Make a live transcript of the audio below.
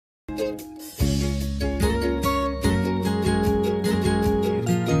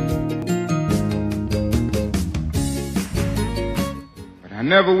I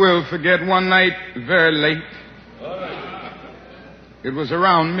never will forget one night very late. It was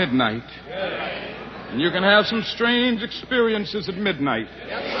around midnight. And you can have some strange experiences at midnight.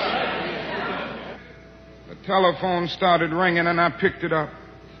 The telephone started ringing and I picked it up.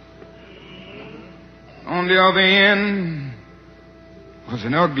 On the other end was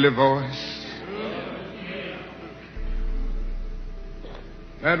an ugly voice.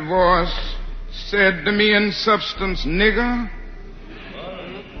 That voice said to me in substance, "Nigger,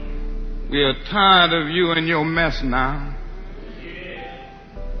 we are tired of you and your mess now.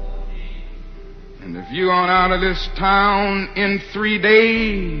 And if you aren't out of this town in 3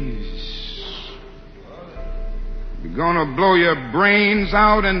 days, we're gonna blow your brains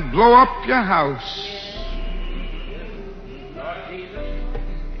out and blow up your house."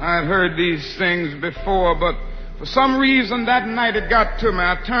 I'd heard these things before, but for some reason that night it got to me.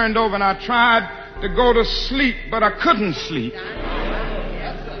 I turned over and I tried to go to sleep, but I couldn't sleep.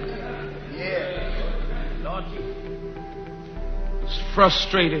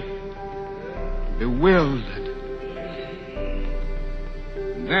 Frustrated, bewildered.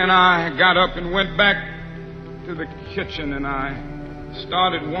 Then I got up and went back to the kitchen and I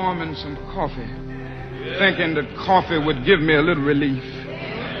started warming some coffee, thinking that coffee would give me a little relief.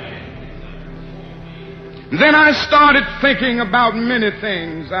 Then I started thinking about many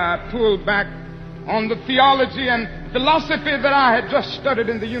things. I pulled back on the theology and philosophy that I had just studied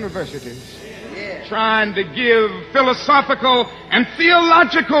in the universities, trying to give philosophical and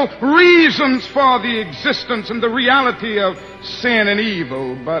theological reasons for the existence and the reality of sin and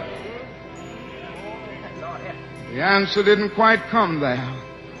evil. But the answer didn't quite come there.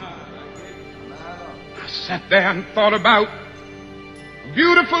 I sat there and thought about a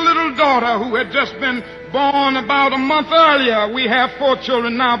beautiful little daughter who had just been born about a month earlier. We have 4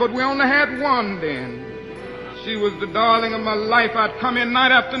 children now, but we only had one then. She was the darling of my life. I'd come in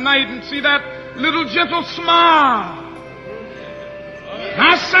night after night and see that little gentle smile. And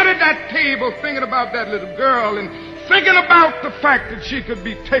I sat at that table thinking about that little girl and thinking about the fact that she could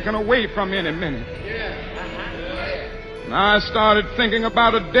be taken away from any minute. And I started thinking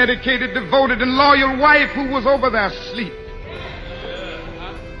about a dedicated, devoted, and loyal wife who was over there asleep.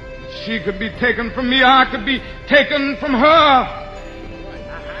 She could be taken from me, I could be taken from her.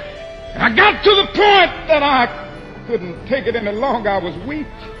 And I got to the point that I couldn't take it any longer. I was weak.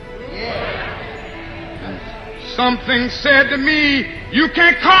 Something said to me, "You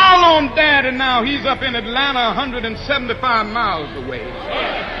can't call on Daddy now. He's up in Atlanta 175 miles away.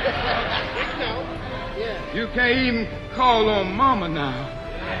 You can't even call on Mama now.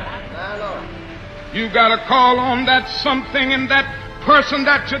 You gotta call on that something and that person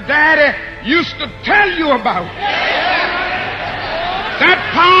that your daddy used to tell you about. That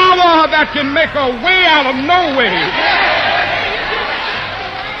power that can make a way out of no way."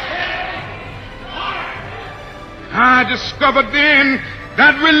 I discovered then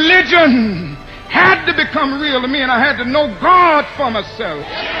that religion had to become real to me, and I had to know God for myself.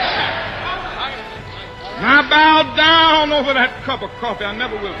 And I bowed down over that cup of coffee. I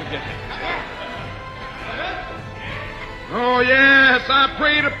never will forget it. Oh, yes, I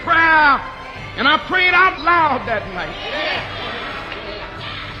prayed a prayer, and I prayed out loud that night.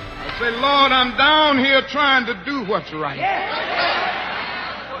 I said, "Lord, I'm down here trying to do what's right.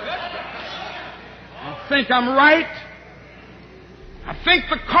 I think I'm right. I think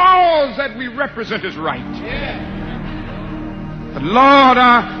the cause that we represent is right. But Lord,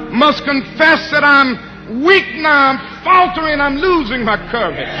 I must confess that I'm weak now, I'm faltering, I'm losing my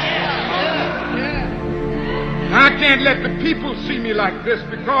courage. I can't let the people see me like this,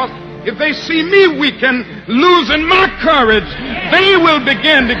 because if they see me weak and losing my courage, they will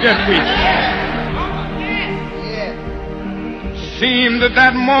begin to get weak." It seemed at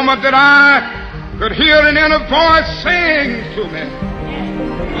that moment that I could hear an inner voice saying to me,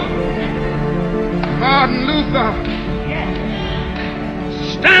 "Martin Luther,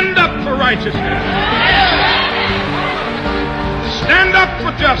 stand up for righteousness. Stand up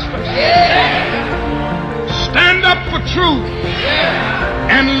for justice. Stand up for truth.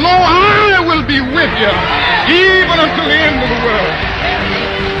 And lo, I will be with you even until the end of the world."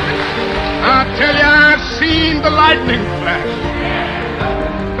 I tell you, I've seen the lightning flash.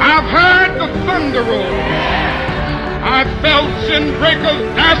 I've heard the thunder roll. I felt sin breakers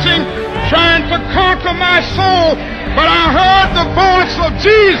dashing, trying to conquer my soul. But I heard the voice of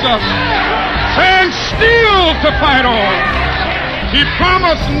Jesus saying still to fight on. He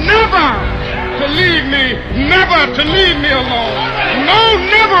promised never to leave me, never to leave me alone. No,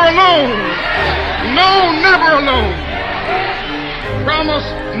 never alone. alone. Promise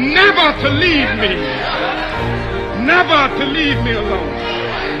never to leave me. Never to leave me alone.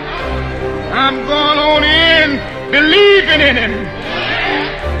 I'm going on in believing in him.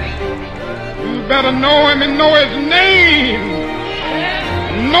 You better know him and know his name.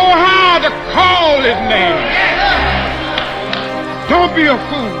 Know how to call his name. Don't be a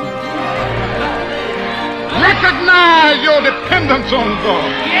fool. Recognize your dependence on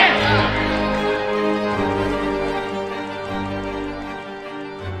God.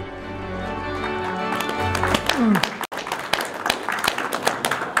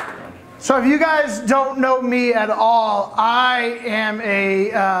 So if you guys don't know me at all, I am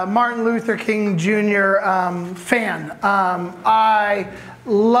a Martin Luther King Jr. Fan. I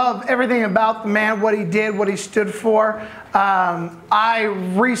love everything about the man, what he did, what he stood for. I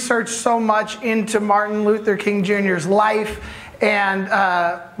researched so much into Martin Luther King Jr.'s life. And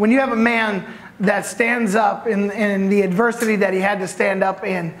when you have a man that stands up in the adversity that he had to stand up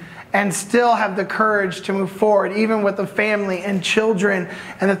in, and still have the courage to move forward, even with the family and children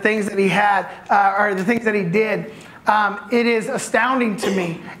and the things that he had, or the things that he did. It is astounding to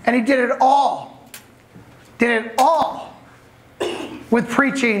me. And he did it all with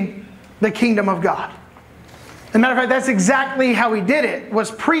preaching the kingdom of God. As a matter of fact, that's exactly how he did it, was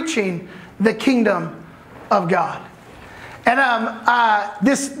preaching the kingdom of God. And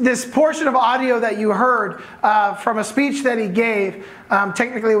this portion of audio that you heard from a speech that he gave,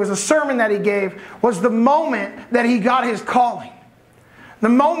 technically it was a sermon that he gave, was the moment that he got his calling. The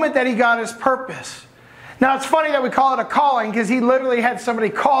moment that he got his purpose. Now it's funny that we call it a calling because he literally had somebody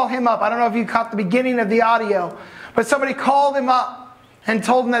call him up. I don't know if you caught the beginning of the audio, but somebody called him up and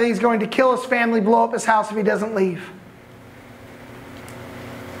told him that he's going to kill his family, blow up his house if he doesn't leave.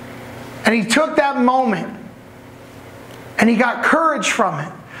 And he took that moment and he got courage from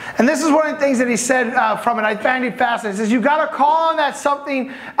it. And this is one of the things that he said from it. I find it fascinating. He says, you've got to call on that something,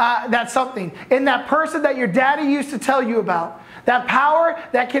 in that person that your daddy used to tell you about. That power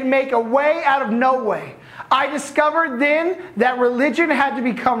that can make a way out of no way. I discovered then that religion had to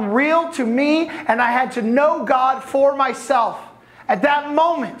become real to me, and I had to know God for myself. At that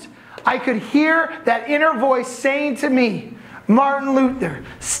moment, I could hear that inner voice saying to me, Martin Luther,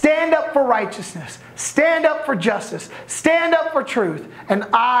 stand up for righteousness, stand up for justice, stand up for truth, and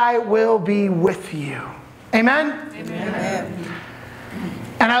I will be with you. Amen? Amen.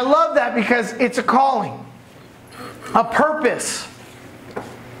 And I love that because it's a calling, a purpose,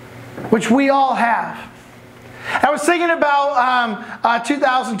 which we all have. I was thinking about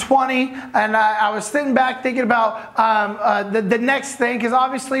 2020, and I was sitting back thinking about the next thing, because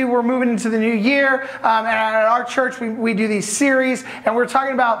obviously we're moving into the new year, and at our church we do these series, and we're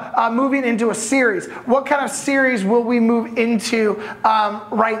talking about moving into a series. What kind of series will we move into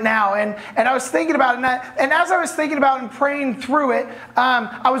right now? And I was thinking about it, and as I was thinking about and praying through it,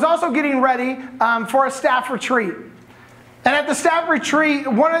 I was also getting ready for a staff retreat. And at the staff retreat,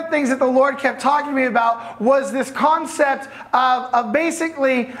 one of the things that the Lord kept talking to me about was this concept of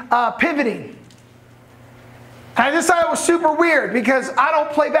basically pivoting. And I just thought it was super weird because I don't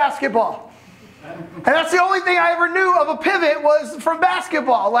play basketball. And that's the only thing I ever knew of a pivot was from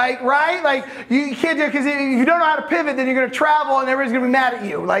basketball. Like, right? Like, you can't do it because if you don't know how to pivot, then you're going to travel and everybody's going to be mad at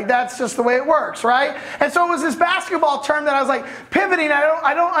you. Like, that's just the way it works, right? And so it was this basketball term that I was like, pivoting,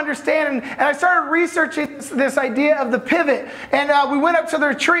 I don't understand. And I started researching this idea of the pivot. And we went up to the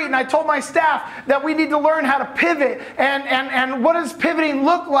retreat, and I told my staff that we need to learn how to pivot. And what does pivoting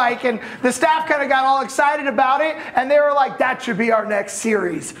look like? And the staff kind of got all excited about it. And they were like, that should be our next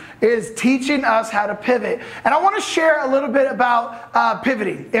series, is teaching us how to pivot. And I want to share a little bit about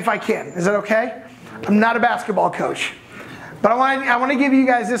pivoting, if I can. Is that okay? I'm not a basketball coach, but I want to give you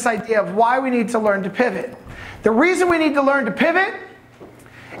guys this idea of why we need to learn to pivot. The reason we need to learn to pivot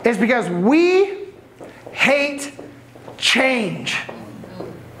is because we hate change.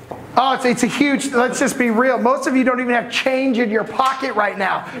 Oh, it's a huge, let's just be real. Most of you don't even have change in your pocket right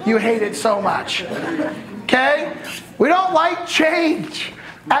now. You hate it so much. Okay? We don't like change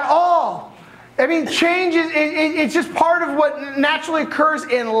at all. I mean, change is it's just part of what naturally occurs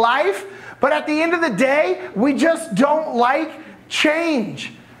in life. But at the end of the day, we just don't like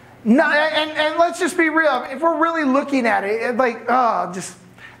change. No, and let's just be real. If we're really looking at it, like, can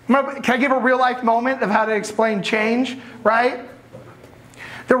I give a real life moment of how to explain change, right?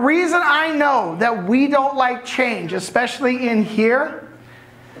 The reason I know that we don't like change, especially in here,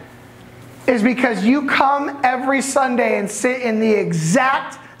 is because you come every Sunday and sit in the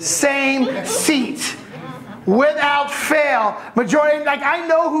exact same seat. Without fail. Majority, like I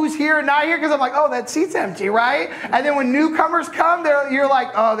know who's here and not here because I'm like, oh, that seat's empty, right? And then when newcomers come, you're like,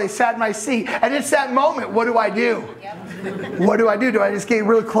 oh, they sat in my seat. And it's that moment, what do I do? Yep. What do I do? Do I just get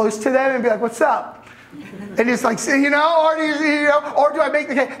really close to them and be like, what's up? And it's like, or do I make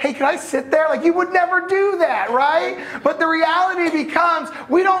the case, hey, can I sit there? Like you would never do that, right? But the reality becomes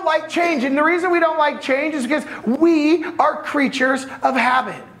we don't like change. And the reason we don't like change is because we are creatures of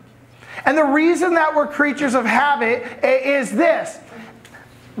habit. And the reason that we're creatures of habit is this.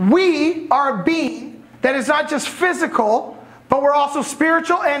 We are a being that is not just physical, but we're also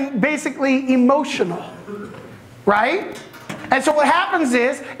spiritual and basically emotional. Right? And so what happens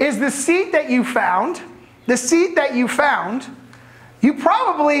is the seat that you found, you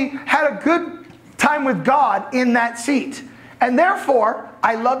probably had a good time with God in that seat. And therefore,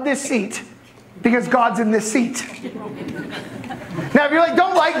 I love this seat because God's in this seat. Now, if you're like,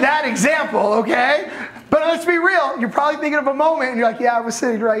 don't like that example, okay? But let's be real. You're probably thinking of a moment and you're like, yeah, I was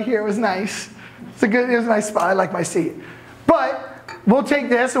sitting right here. It was nice. It was a nice spot. I like my seat. But we'll take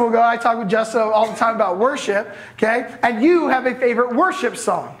this and we'll go, I talk with Justin all the time about worship, okay? And you have a favorite worship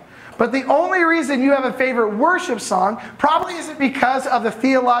song. But the only reason you have a favorite worship song probably isn't because of the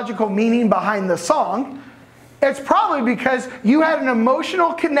theological meaning behind the song. It's probably because you had an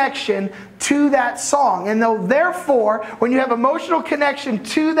emotional connection to that song. And therefore, when you have emotional connection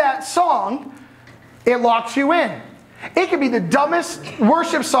to that song, it locks you in. It could be the dumbest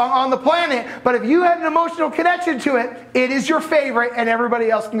worship song on the planet, but if you had an emotional connection to it, it is your favorite and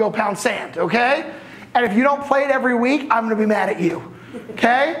everybody else can go pound sand, okay? And if you don't play it every week, I'm going to be mad at you,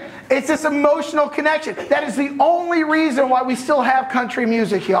 okay? It's this emotional connection. That is the only reason why we still have country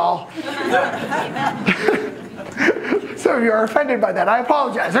music, y'all. Some of you are offended by that. I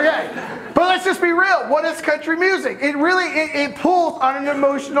apologize. Okay. But let's just be real. What is country music? It really, it pulls on an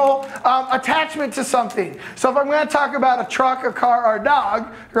emotional attachment to something. So if I'm going to talk about a truck, a car, or a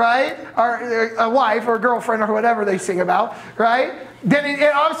dog, right? Or a wife or a girlfriend or whatever they sing about, right? Then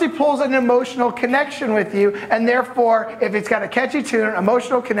it obviously pulls an emotional connection with you. And therefore, if it's got a catchy tune, an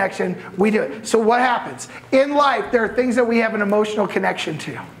emotional connection, we do it. So what happens? In life, there are things that we have an emotional connection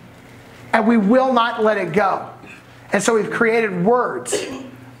to. And we will not let it go. And so we've created words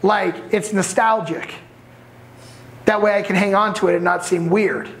like it's nostalgic. That way I can hang on to it and not seem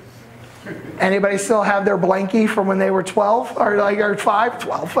weird. Anybody still have their blankie from when they were 12? Or 5?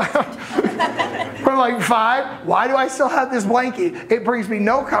 12. From like 5? Why do I still have this blankie? It brings me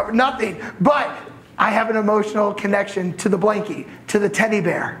no comfort, nothing. But I have an emotional connection to the blankie, to the teddy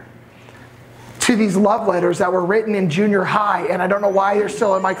bear, to these love letters that were written in junior high, and I don't know why they're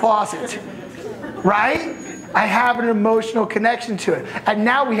still in my closet. Right? I have an emotional connection to it. And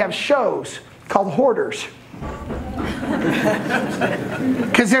now we have shows called Hoarders.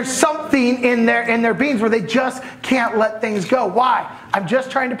 Because there's something in their beings where they just can't let things go. Why? I'm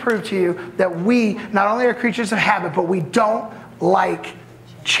just trying to prove to you that we not only are creatures of habit, but we don't like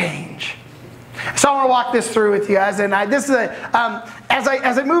change. So I want to walk this through with you guys, and as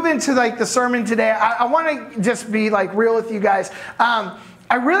I move into like the sermon today, I want to just be like real with you guys.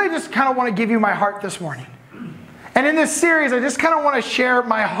 I really just kind of want to give you my heart this morning. And in this series, I just kind of want to share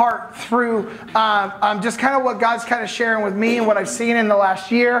my heart through just kind of what God's kind of sharing with me and what I've seen in the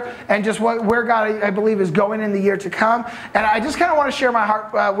last year and just where God, I believe, is going in the year to come. And I just kind of want to share my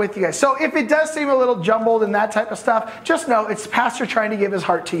heart with you guys. So if it does seem a little jumbled and that type of stuff, just know it's Pastor trying to give his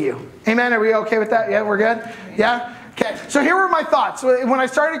heart to you. Amen? Are we okay with that? Yeah, we're good? Yeah? Okay, so here were my thoughts. When I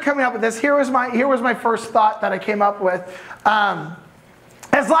started coming up with this, here was my first thought that I came up with.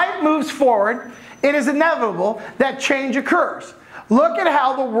 As life moves forward, it is inevitable that change occurs. Look at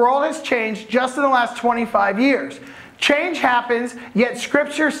how the world has changed just in the last 25 years. Change happens, yet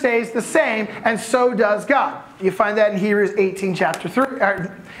Scripture stays the same, and so does God. You find that in Hebrews 18, chapter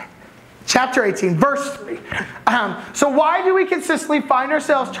 18, verse 3. So why do we consistently find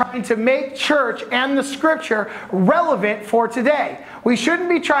ourselves trying to make church and the Scripture relevant for today? We shouldn't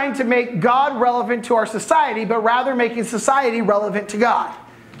be trying to make God relevant to our society, but rather making society relevant to God.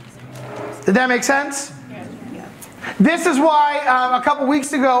 Did that make sense? Yeah. This is why a couple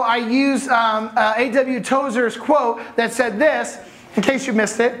weeks ago I used A.W. Tozer's quote that said this, in case you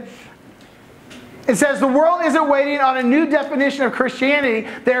missed it. It says, the world isn't waiting on a new definition of Christianity,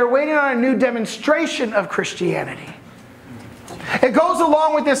 they're waiting on a new demonstration of Christianity. It goes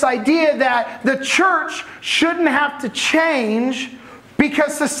along with this idea that the church shouldn't have to change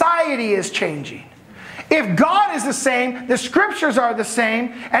because society is changing. If God is the same, the Scriptures are the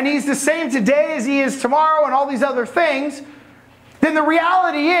same, and He's the same today as He is tomorrow and all these other things, then the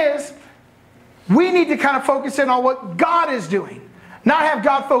reality is we need to kind of focus in on what God is doing, not have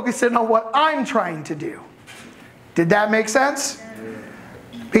God focus in on what I'm trying to do. Did that make sense?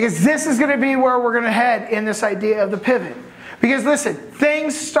 Because this is going to be where we're going to head in this idea of the pivot. Because listen,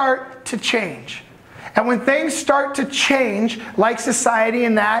 things start to change. And when things start to change, like society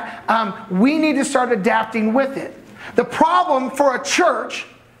and that, we need to start adapting with it. The problem for a church,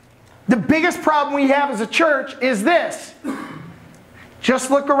 the biggest problem we have as a church is this. Just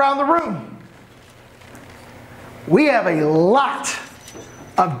look around the room. We have a lot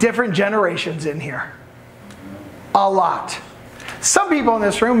of different generations in here. A lot. Some people in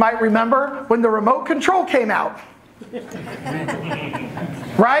this room might remember when the remote control came out.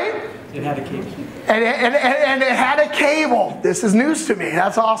 Right? It had a cable. And it had a cable. This is news to me.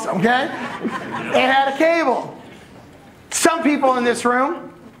 That's awesome, okay? It had a cable. Some people in this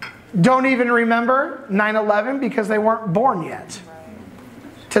room don't even remember 9/11 because they weren't born yet.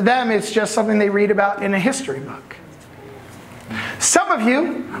 To them, it's just something they read about in a history book. Some of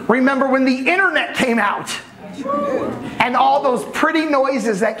you remember when the internet came out and all those pretty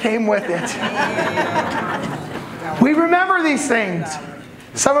noises that came with it. We remember these things.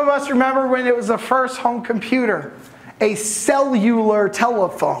 Some of us remember when it was the first home computer, a cellular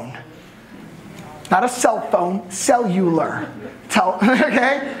telephone. Not a cell phone, cellular.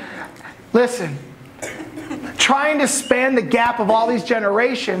 Okay? Listen, trying to span the gap of all these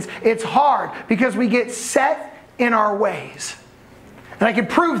generations, it's hard because we get set in our ways. And I can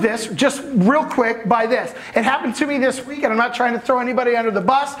prove this just real quick by this. It happened to me this week, and I'm not trying to throw anybody under the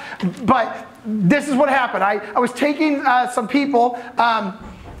bus, but this is what happened. I was taking some people,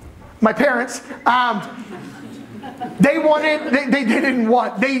 my parents,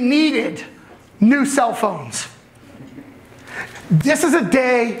 they needed new cell phones. This is a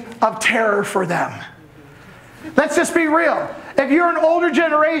day of terror for them. Let's just be real. If you're an older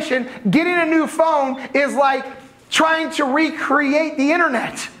generation, getting a new phone is like trying to recreate the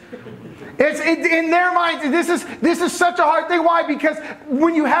internet. In their minds, this is such a hard thing. Why? Because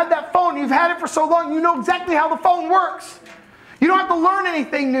when you have that phone, you've had it for so long, you know exactly how the phone works. You don't have to learn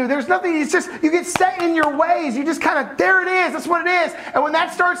anything new. There's nothing, it's just, you get set in your ways. You just kind of, there it is, that's what it is. And when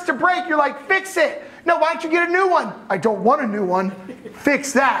that starts to break, you're like, fix it. No, why don't you get a new one? I don't want a new one.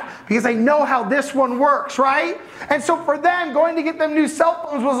 Fix that. Because I know how this one works, right? And so for them, going to get them new cell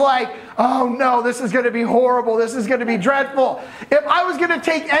phones was like, oh no, this is going to be horrible. This is going to be dreadful. If I was going to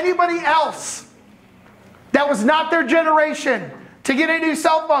take anybody else that was not their generation to get a new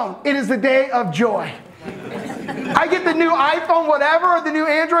cell phone, it is the day of joy. I get the new iPhone whatever, or the new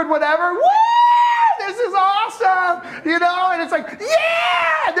Android whatever. Woo! This is awesome! You know, and it's like,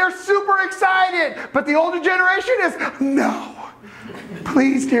 yeah! They're super excited. But the older generation is, no.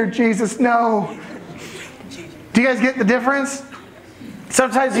 Please, dear Jesus, no. Do you guys get the difference?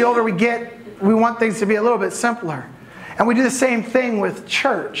 Sometimes the older we get, we want things to be a little bit simpler. And we do the same thing with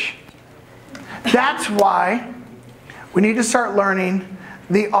church. That's why we need to start learning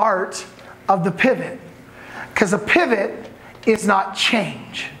the art of the pivot. Because a pivot is not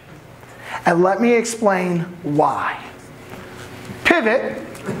change. And let me explain why. Pivot,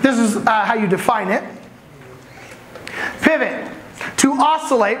 this is how you define it. Pivot, to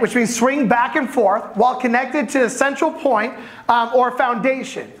oscillate, which means swing back and forth, while connected to a central point or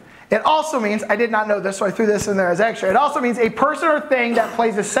foundation. It also means, I did not know this, so I threw this in there as extra. It also means a person or thing that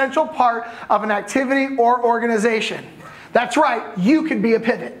plays a central part of an activity or organization. That's right, you can be a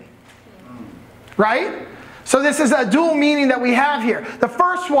pivot. Right? So this is a dual meaning that we have here. The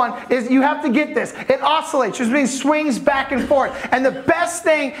first one is, you have to get this. It oscillates, which means swings back and forth. And the best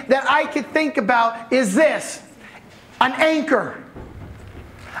thing that I could think about is this. An anchor.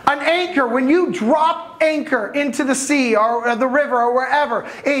 An anchor, when you drop anchor into the sea or the river or wherever,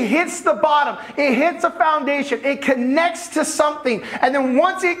 it hits the bottom, it hits a foundation, it connects to something, and then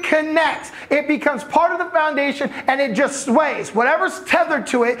once it connects, it becomes part of the foundation and it just sways. Whatever's tethered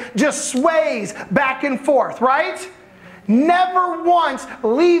to it just sways back and forth, right? Never once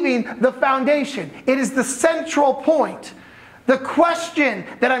leaving the foundation. It is the central point. The question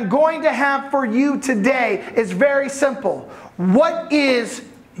that I'm going to have for you today is very simple. What is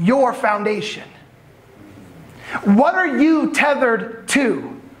your foundation? What are you tethered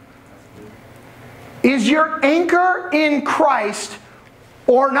to? Is your anchor in Christ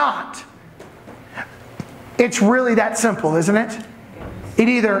or not? It's really that simple, isn't it? It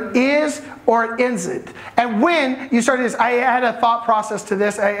either is or it isn't. And when you started this, I had a thought process to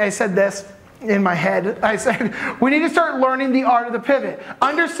this. I said this in my head. I said, we need to start learning the art of the pivot.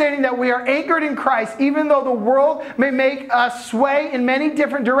 Understanding that we are anchored in Christ, even though the world may make us sway in many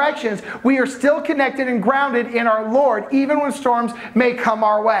different directions, we are still connected and grounded in our Lord, even when storms may come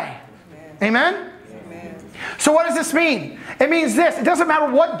our way. Amen? Amen? So what does this mean? It means this. It doesn't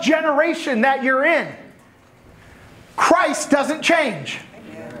matter what generation that you're in. Christ doesn't change.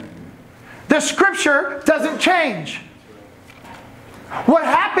 The scripture doesn't change. What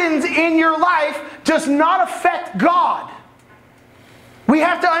happens in your life does not affect God. We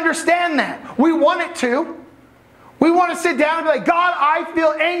have to understand that. We want it to. We want to sit down and be like, God, I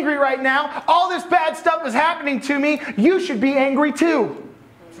feel angry right now. All this bad stuff is happening to me. You should be angry too.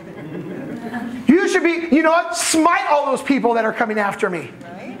 You should be, you know what? Smite all those people that are coming after me.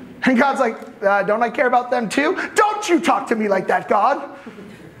 Right? And God's like, don't I care about them too? Don't you talk to me like that, God.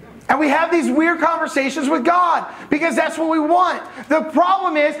 And we have these weird conversations with God because that's what we want. The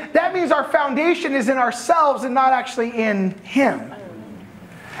problem is that means our foundation is in ourselves and not actually in Him.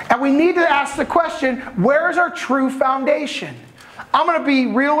 And we need to ask the question, where is our true foundation? I'm going to be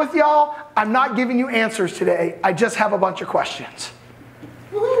real with y'all. I'm not giving you answers today. I just have a bunch of questions.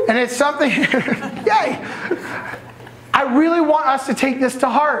 And it's something, yay. I really want us to take this to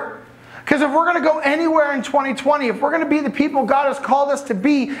heart. Because if we're going to go anywhere in 2020, if we're going to be the people God has called us to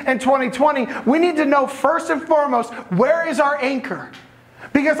be in 2020, we need to know first and foremost, where is our anchor?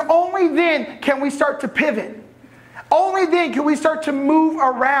 Because only then can we start to pivot. Only then can we start to move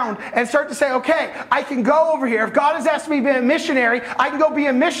around and start to say, okay, I can go over here. If God has asked me to be a missionary, I can go be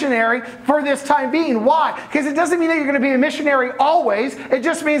a missionary for this time being. Why? Because it doesn't mean that you're going to be a missionary always. It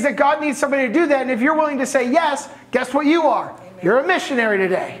just means that God needs somebody to do that. And if you're willing to say yes, guess what you are? You're a missionary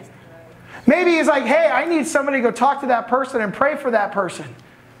today. Maybe He's like, hey, I need somebody to go talk to that person and pray for that person.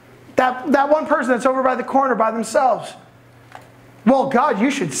 That one person that's over by the corner by themselves. Well, God,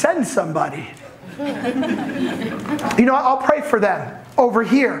 you should send somebody. You know what? I'll pray for them over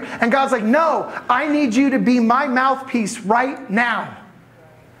here. And God's like, no, I need you to be my mouthpiece right now.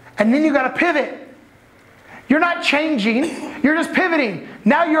 And then you got to pivot. You're not changing. You're just pivoting.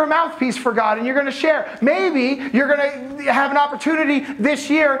 Now you're a mouthpiece for God and you're going to share. Maybe you're going to have an opportunity this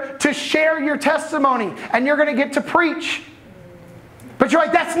year to share your testimony and you're going to get to preach. But you're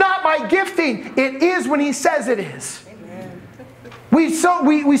like, that's not my gifting. It is when He says it is. We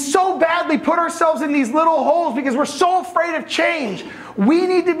so badly put ourselves in these little holes because we're so afraid of change. We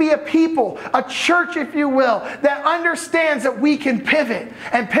need to be a people, a church, if you will, that understands that we can pivot.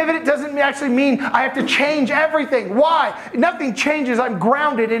 And pivot, it doesn't actually mean I have to change everything. Why? Nothing changes. I'm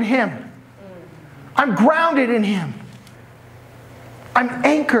grounded in Him. I'm grounded in Him. I'm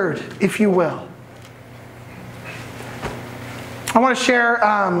anchored, if you will. I want to share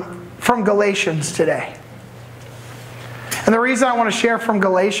from Galatians today. And the reason I want to share from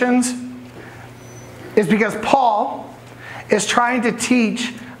Galatians is because Paul is trying to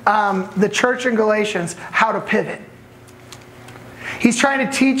teach the church in Galatians how to pivot. He's trying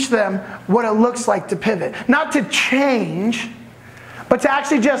to teach them what it looks like to pivot. Not to change, but to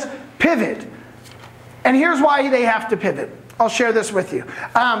actually just pivot. And here's why they have to pivot. I'll share this with you.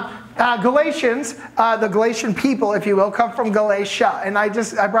 Galatians, the Galatian people, if you will, come from Galatia. And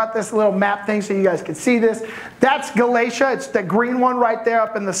I brought this little map thing so you guys can see this. That's Galatia. It's the green one right there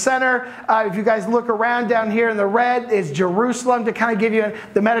up in the center. If you guys look around down here in the red, is Jerusalem to kind of give you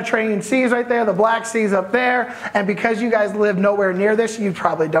the Mediterranean Sea is right there. The Black Sea is up there. And because you guys live nowhere near this, you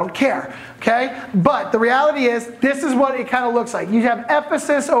probably don't care. Okay? But the reality is, this is what it kind of looks like. You have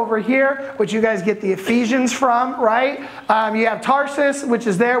Ephesus over here, which you guys get the Ephesians from, right? You have Tarsus, which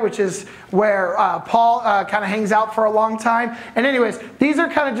is there, which is where Paul kind of hangs out for a long time. And anyways, these are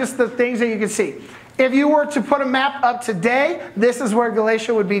kind of just the things that you can see. If you were to put a map up today, this is where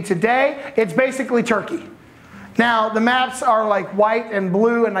Galatia would be today. It's basically Turkey. Now, the maps are like white and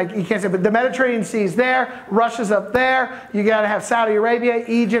blue, and like you can't say, but the Mediterranean Sea is there, Russia's up there, you got to have Saudi Arabia,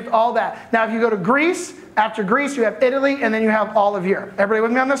 Egypt, all that. Now, if you go to Greece, after Greece, you have Italy, and then you have all of Europe. Everybody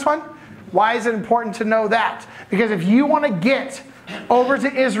with me on this one? Why is it important to know that? Because if you want to get over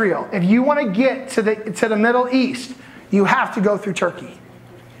to Israel, if you want to get to the Middle East, you have to go through Turkey.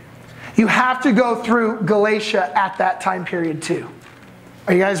 You have to go through Galatia at that time period too.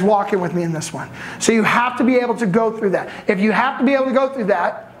 Are you guys walking with me in this one? So you have to be able to go through that. If you have to be able to go through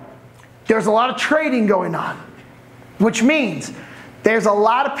that, there's a lot of trading going on, which means there's a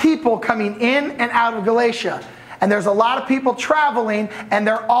lot of people coming in and out of Galatia. And there's a lot of people traveling, and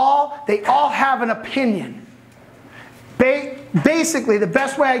they all have an opinion. Basically, the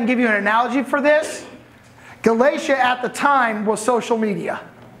best way I can give you an analogy for this, Galatia at the time was social media.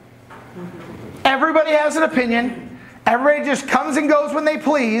 Everybody has an opinion. Everybody just comes and goes when they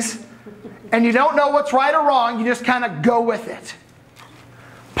please. And you don't know what's right or wrong. You just kind of go with it.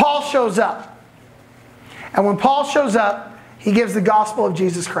 Paul shows up. And when Paul shows up, he gives the gospel of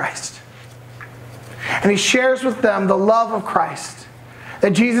Jesus Christ. And he shares with them the love of Christ.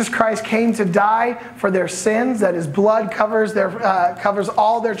 That Jesus Christ came to die for their sins. That His blood covers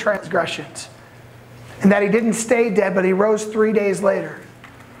all their transgressions. And that he didn't stay dead, but he rose 3 days later.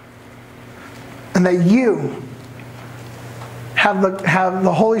 And that you have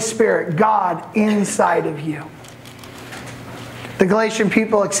the Holy Spirit, God, inside of you. The Galatian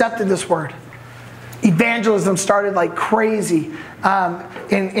people accepted this word. Evangelism started like crazy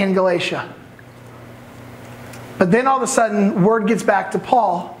in Galatia. But then all of a sudden, word gets back to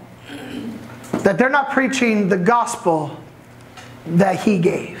Paul that they're not preaching the gospel that he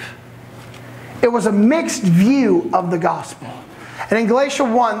gave. It was a mixed view of the gospel. And in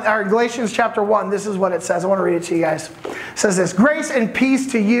Galatians chapter 1, this is what it says. I want to read it to you guys. It says this: grace and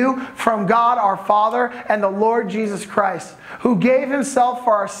peace to you from God our Father and the Lord Jesus Christ, who gave himself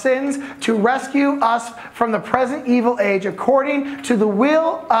for our sins to rescue us from the present evil age, according to the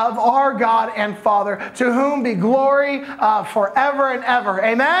will of our God and Father, to whom be glory forever and ever.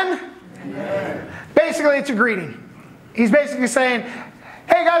 Amen? Amen. Basically, it's a greeting. He's basically saying,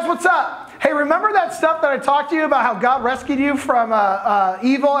 hey guys, what's up? Hey, remember that stuff that I talked to you about, how God rescued you from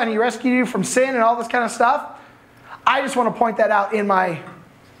evil and he rescued you from sin and all this kind of stuff? I just want to point that out in my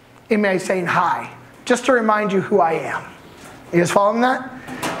saying hi, just to remind you who I am. You guys following that?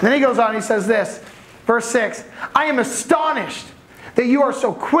 And then he goes on, he says this, verse 6, I am astonished that you are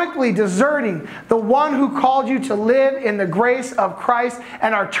so quickly deserting the one who called you to live in the grace of Christ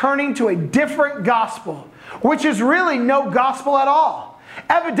and are turning to a different gospel, which is really no gospel at all.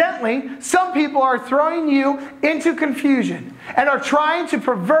 Evidently, some people are throwing you into confusion and are trying to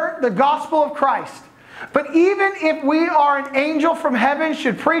pervert the gospel of Christ. But even if we or an angel from heaven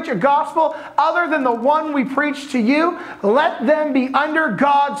should preach a gospel other than the one we preach to you, let them be under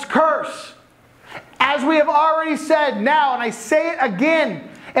God's curse. As we have already said now, and I say it again,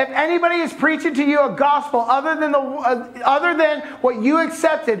 if anybody is preaching to you a gospel other than what you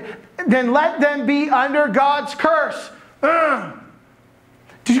accepted, then let them be under God's curse.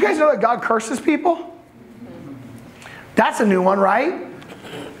 Did you guys know that God curses people? That's a new one, right?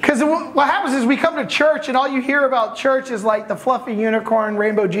 Because what happens is we come to church and all you hear about church is like the fluffy unicorn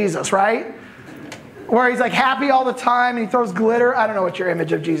rainbow Jesus, right? Where he's like happy all the time and he throws glitter. I don't know what your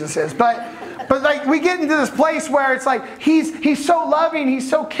image of Jesus is, but like we get into this place where it's like he's so loving, he's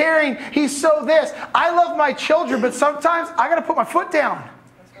so caring, he's so this. I love my children, but sometimes I got to put my foot down.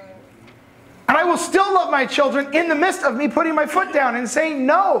 And I will still love my children in the midst of me putting my foot down and saying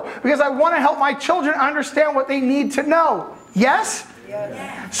no, because I want to help my children understand what they need to know. Yes?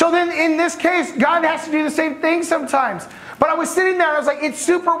 Yes. So then in this case, God has to do the same thing sometimes. But I was sitting there and I was like, it's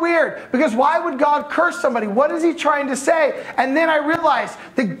super weird, because why would God curse somebody? What is he trying to say? And then I realized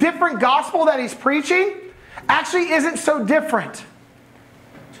the different gospel that he's preaching actually isn't so different.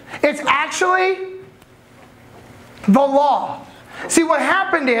 It's actually the law. See, what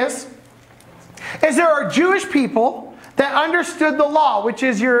happened is there are Jewish people that understood the law, which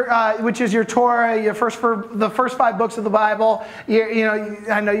is your Torah, the first 5 books of the Bible.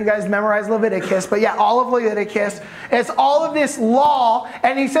 I know you guys memorize Leviticus, but yeah, all of Leviticus. It's all of this law,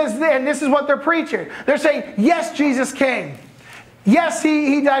 and he says, and this is what they're preaching. They're saying, yes, Jesus came. Yes,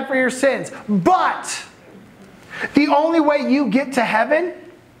 he died for your sins. But the only way you get to heaven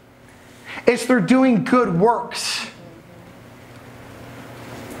is through doing good works.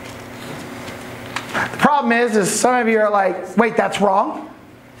 The problem is some of you are like, wait, that's wrong?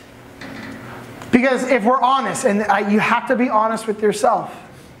 Because if we're honest, and you have to be honest with yourself.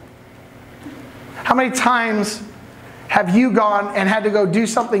 How many times have you gone and had to go do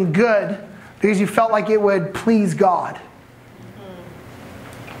something good because you felt like it would please God?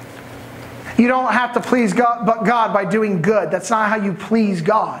 You don't have to please God by doing good. That's not how you please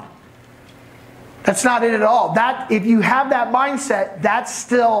God. That's not it at all. If you have that mindset, that's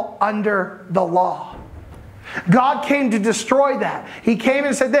still under the law. God came to destroy that. He came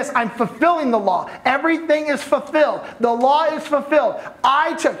and said this, I'm fulfilling the law. Everything is fulfilled. The law is fulfilled.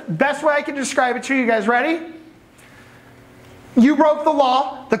 Best way I can describe it to you guys, ready? You broke the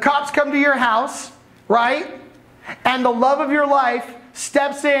law. The cops come to your house, right? And the love of your life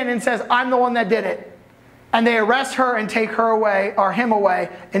steps in and says, I'm the one that did it. And they arrest her and take her away, or him away,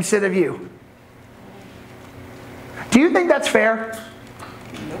 instead of you. Do you think that's fair?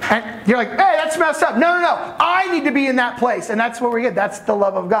 And you're like, hey, that's messed up. No. I need to be in that place. And that's what we get. That's the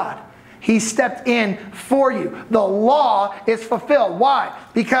love of God. He stepped in for you. The law is fulfilled. Why?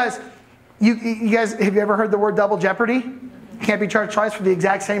 Because you guys, have you ever heard the word double jeopardy? You can't be charged twice for the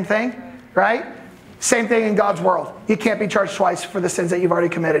exact same thing, right? Same thing in God's world. You can't be charged twice for the sins that you've already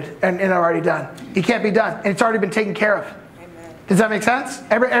committed and already done. You can't be done. And it's already been taken care of. Amen. Does that make sense?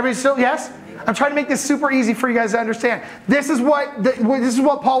 Everybody still, yes? I'm trying to make this super easy for you guys to understand. This is what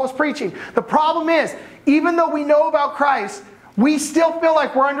Paul was preaching. The problem is, even though we know about Christ, we still feel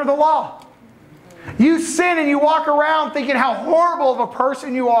like we're under the law. You sin and you walk around thinking how horrible of a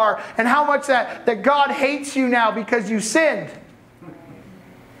person you are and how much that God hates you now because you sinned.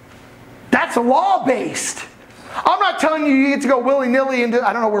 That's law-based. I'm not telling you get to go willy-nilly into,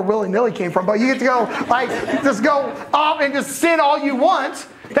 I don't know where willy-nilly came from, but you get to go just go off and just sin all you want.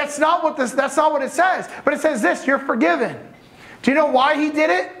 That's not what it says. But it says this, you're forgiven. Do you know why he did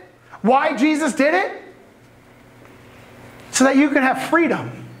it? Why Jesus did it? So that you can have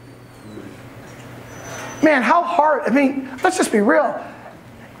freedom. Man, how hard, let's just be real.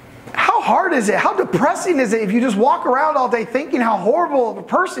 How hard is it? How depressing is it if you just walk around all day thinking how horrible of a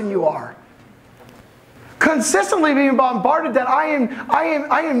person you are? Consistently being bombarded that I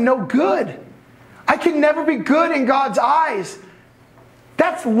am no good. I can never be good in God's eyes.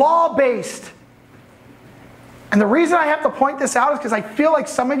 That's law-based. And the reason I have to point this out is because I feel like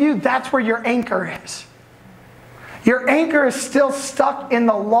some of you, that's where your anchor is. Your anchor is still stuck in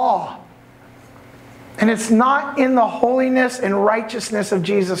the law. And it's not in the holiness and righteousness of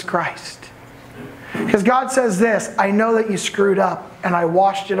Jesus Christ. Because God says this, I know that you screwed up and I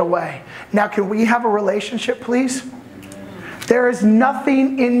washed it away. Now can we have a relationship, please? There is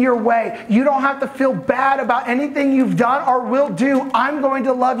nothing in your way. You don't have to feel bad about anything you've done or will do. I'm going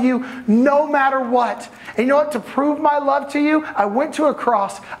to love you no matter what. And you know what? To prove my love to you, I went to a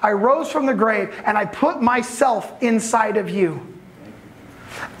cross, I rose from the grave, and I put myself inside of you.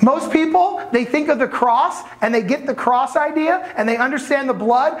 Most people, they think of the cross and they get the cross idea and they understand the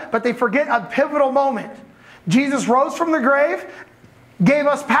blood, but they forget a pivotal moment. Jesus rose from the grave, gave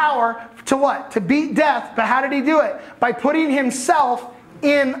us power to what? To beat death. But how did he do it? By putting himself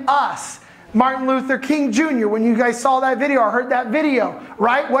in us. Martin Luther King Jr., when you guys saw that video or heard that video,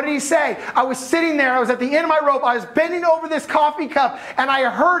 right? What did he say? I was sitting there, I was at the end of my rope, I was bending over this coffee cup, and I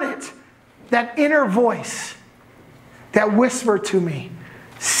heard it. That inner voice that whispered to me,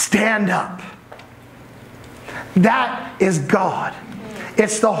 stand up. That is God.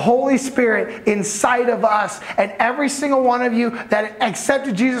 It's the Holy Spirit inside of us. And every single one of you that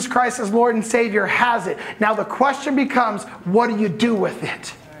accepted Jesus Christ as Lord and Savior has it. Now the question becomes, what do you do with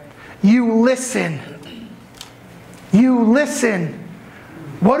it? You listen. You listen.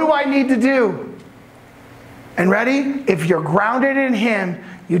 What do I need to do? And ready? If you're grounded in Him,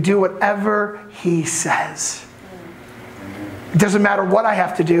 you do whatever He says. It doesn't matter what I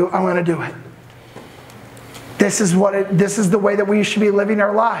have to do, I'm going to do it. This is the way that we should be living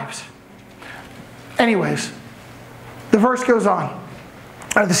our lives. Anyways, the verse goes on.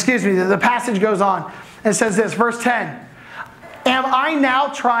 The passage goes on. And it says this, verse 10. Am I now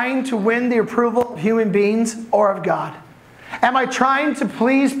trying to win the approval of human beings or of God? Am I trying to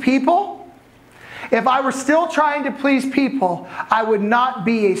please people? If I were still trying to please people, I would not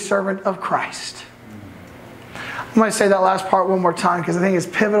be a servant of Christ. I'm going to say that last part one more time because I think it's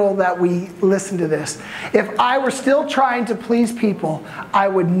pivotal that we listen to this. If I were still trying to please people, I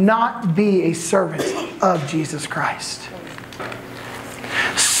would not be a servant of Jesus Christ.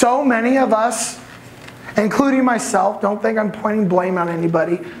 So many of us, including myself, don't think I'm pointing blame on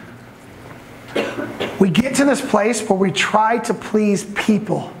anybody. We get to this place where we try to please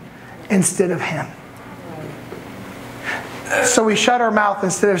people instead of Him. So we shut our mouth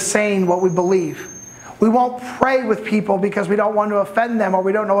instead of saying what we believe. We won't pray with people because we don't want to offend them or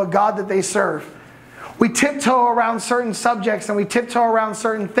we don't know a God that they serve. We tiptoe around certain subjects and we tiptoe around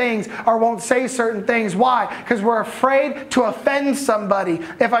certain things or won't say certain things. Why? Because we're afraid to offend somebody.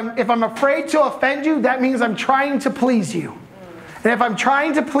 If I'm afraid to offend you, that means I'm trying to please you. And if I'm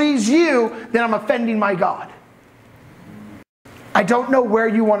trying to please you, then I'm offending my God. I don't know where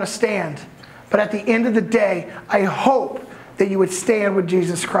you want to stand, but at the end of the day, I hope that you would stand with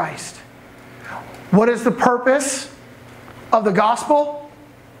Jesus Christ. What is the purpose of the gospel?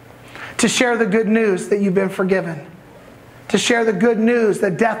 To share the good news that you've been forgiven. To share the good news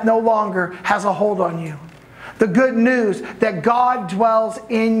that death no longer has a hold on you. The good news that God dwells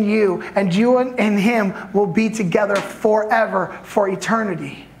in you and you and Him will be together forever, for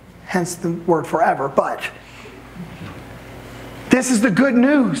eternity. Hence the word forever, but this is the good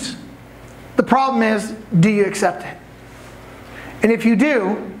news. The problem is, do you accept it? And if you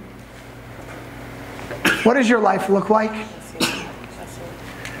do, what does your life look like?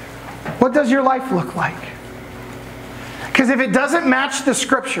 What does your life look like? Because if it doesn't match the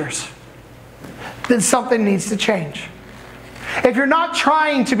scriptures, then something needs to change. If you're not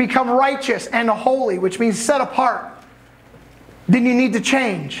trying to become righteous and holy, which means set apart, then you need to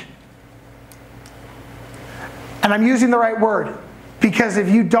change. And I'm using the right word, because if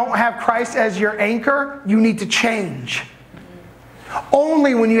you don't have Christ as your anchor, you need to change.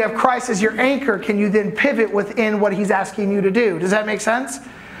 Only when you have Christ as your anchor can you then pivot within what He's asking you to do. Does that make sense?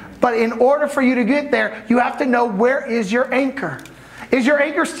 But in order for you to get there, you have to know, where is your anchor? Is your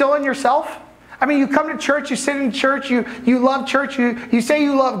anchor still in yourself? I mean, you come to church, you sit in church, you love church, you say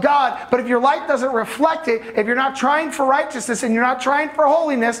you love God, but if your life doesn't reflect it, if you're not trying for righteousness and you're not trying for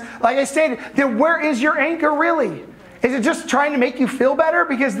holiness, like I stated, then where is your anchor really? Is it just trying to make you feel better?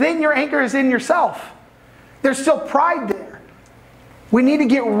 Because then your anchor is in yourself. There's still pride there. We need to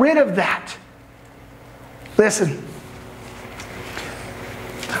get rid of that. Listen,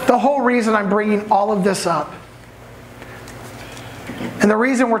 the whole reason I'm bringing all of this up, and the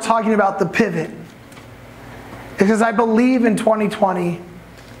reason we're talking about the pivot, is because I believe in 2020,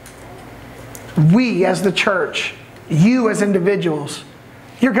 we as the church, you as individuals,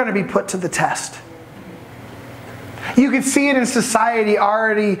 you're going to be put to the test. You can see it in society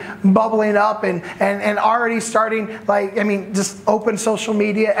already bubbling up and already starting, like, I mean, just open social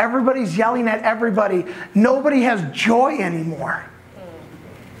media. Everybody's yelling at everybody. Nobody has joy anymore.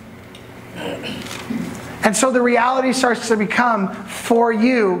 And so the reality starts to become, for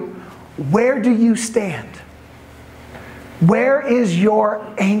you, where do you stand? Where is your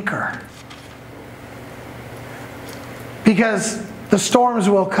anchor? Because the storms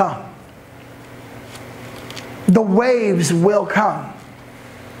will come. The waves will come.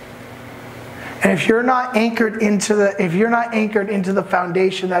 And if you're not anchored into the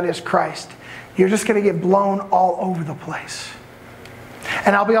foundation that is Christ, you're just going to get blown all over the place.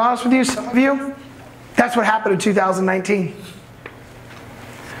 And I'll be honest with you, some of you, that's what happened in 2019.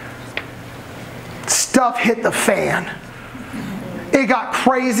 Stuff hit the fan. It got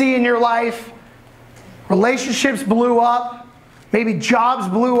crazy in your life. Relationships blew up. Maybe jobs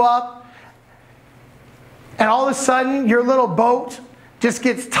blew up. And all of a sudden, your little boat just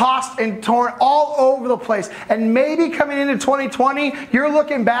gets tossed and torn all over the place. And maybe coming into 2020, you're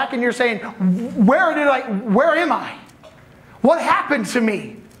looking back and you're saying, where am I? What happened to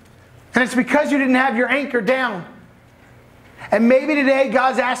me? And it's because you didn't have your anchor down. And maybe today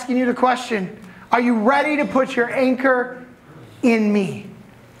God's asking you the question, are you ready to put your anchor in me?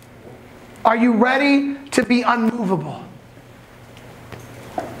 Are you ready to be unmovable?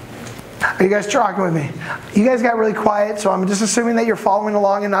 Are you guys tracking with me? You guys got really quiet, so I'm just assuming that you're following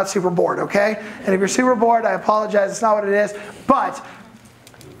along and not super bored, okay? And if you're super bored, I apologize. It's not what it is. But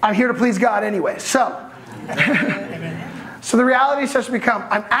I'm here to please God anyway. So the reality starts to become,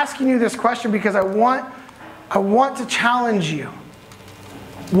 I'm asking you this question because I want to challenge you.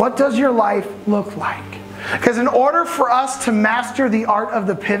 What does your life look like? Because in order for us to master the art of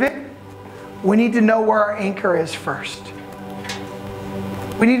the pivot, we need to know where our anchor is first.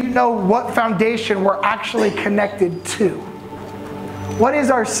 We need to know what foundation we're actually connected to. What is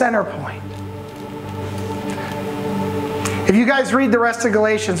our center point? If you guys read the rest of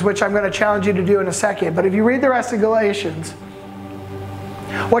Galatians, which I'm going to challenge you to do in a second, but if you read the rest of Galatians,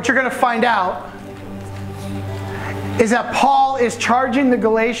 what you're going to find out is that Paul is charging the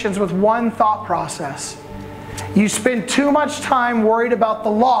Galatians with one thought process. You spend too much time worried about the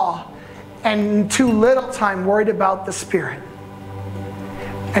law and too little time worried about the Spirit.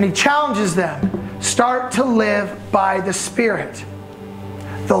 And he challenges them, start to live by the Spirit.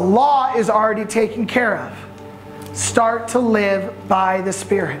 The law is already taken care of. Start to live by the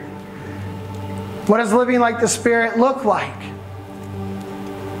Spirit. What does living like the Spirit look like?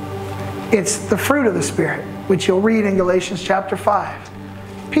 It's the fruit of the Spirit, which you'll read in Galatians chapter 5.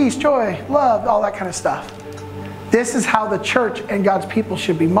 Peace, joy, love, all that kind of stuff. This is how the church and God's people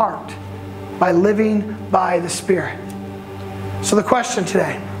should be marked, by living by the Spirit. So the question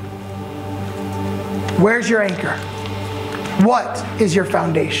today, where's your anchor? What is your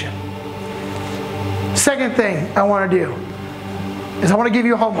foundation? Second thing I want to do is I want to give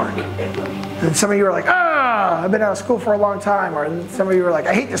you homework. And some of you are like, I've been out of school for a long time. Or some of you are like,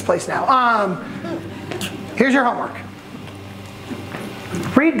 I hate this place now. Here's your homework.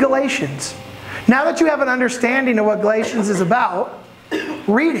 Read Galatians. Now that you have an understanding of what Galatians is about,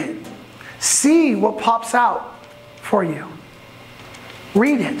 read it. See what pops out for you.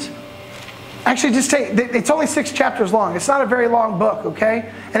 Read it. Actually, just it's only 6 chapters long. It's not a very long book,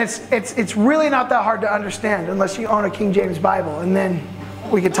 okay? And it's really not that hard to understand unless you own a King James Bible, and then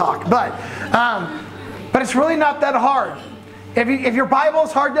we could talk. But it's really not that hard. If your Bible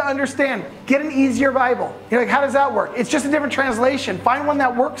is hard to understand, get an easier Bible. You're like, how does that work? It's just a different translation. Find one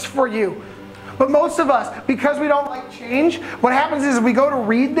that works for you. But most of us, because we don't like change, what happens is we go to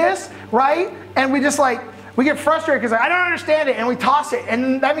read this, right? And we just we get frustrated because I don't understand it, and we toss it,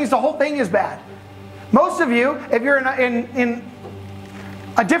 and that means the whole thing is bad. Most of you, if you're in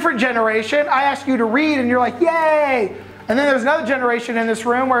a different generation, I ask you to read, and you're like, yay! And then there's another generation in this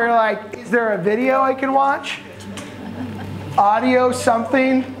room where you're like, is there a video I can watch? Audio,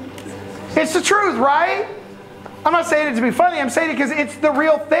 something? It's the truth, right? I'm not saying it to be funny. I'm saying it because it's the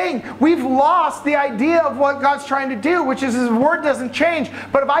real thing. We've lost the idea of what God's trying to do, which is His Word doesn't change.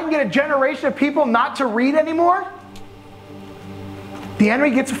 But if I can get a generation of people not to read anymore, the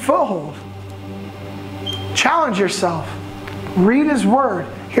enemy gets a foothold. Challenge yourself. Read His Word.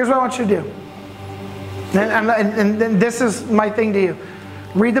 Here's what I want you to do. And this is my thing to you.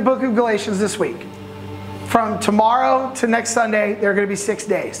 Read the book of Galatians this week. From tomorrow to next Sunday, there are going to be 6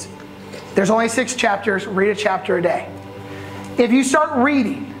 days. There's only 6 chapters. Read a chapter a day. If you start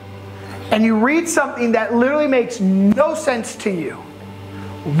reading and you read something that literally makes no sense to you,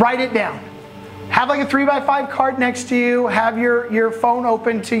 write it down. Have like a 3x5 card next to you. Have your phone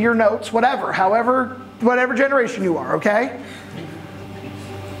open to your notes, whatever generation you are, okay?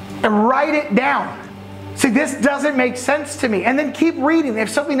 And write it down. See, this doesn't make sense to me. And then keep reading. If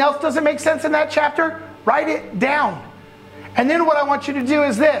something else doesn't make sense in that chapter, write it down. And then what I want you to do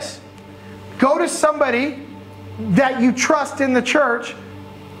is this. Go to somebody that you trust in the church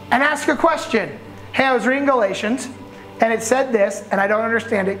and ask a question. Hey, I was reading Galatians and it said this and I don't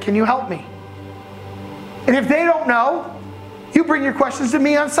understand it. Can you help me? And if they don't know, you bring your questions to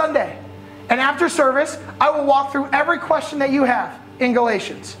me on Sunday. And after service, I will walk through every question that you have in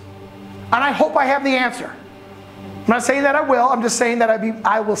Galatians. And I hope I have the answer. I'm not saying that I will. I'm just saying that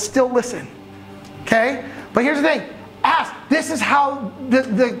I will still listen. Okay? But here's the thing. Ask. This is how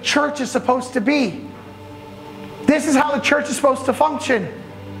the church is supposed to be. This is how the church is supposed to function.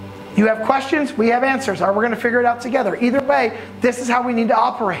 You have questions, we have answers. Or we're going to figure it out together. Either way, this is how we need to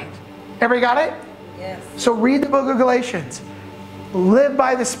operate. Everybody got it? Yes. So read the book of Galatians. Live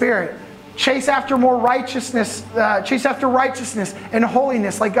by the Spirit. Chase after more righteousness. Chase after righteousness and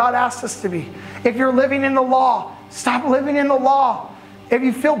holiness like God asked us to be. If you're living in the law, stop living in the law. If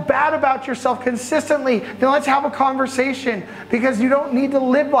you feel bad about yourself consistently, then let's have a conversation, because you don't need to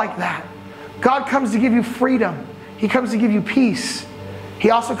live like that. God comes to give you freedom. He comes to give you peace. He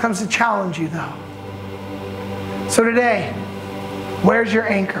also comes to challenge you, though. So today, where's your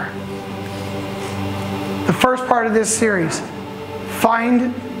anchor? The first part of this series,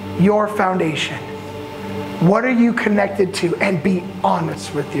 find your foundation. What are you connected to? And be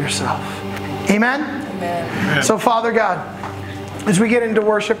honest with yourself. Amen? Amen. So Father God, as we get into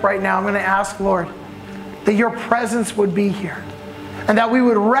worship right now, I'm going to ask, Lord, that your presence would be here. And that we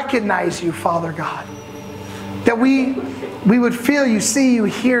would recognize you, Father God. That we would feel you, see you,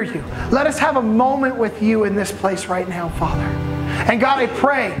 hear you. Let us have a moment with you in this place right now, Father. And God, I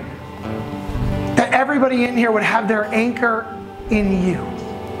pray that everybody in here would have their anchor in you.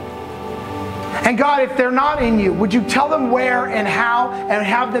 And God, if they're not in you, would you tell them where and how and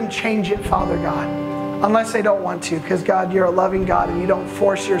have them change it, Father God? Unless they don't want to, because God, you're a loving God and you don't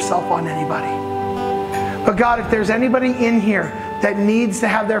force yourself on anybody. But God, if there's anybody in here that needs to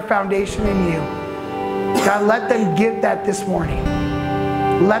have their foundation in you, God, let them get that this morning.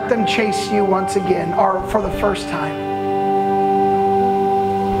 Let them chase you once again, or for the first time.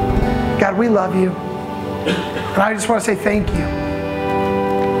 God, we love you. And I just want to say thank you.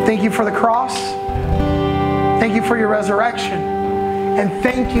 Thank you for the cross. Thank you for your resurrection. And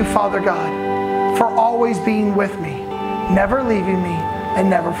thank you, Father God, for always being with me, never leaving me, and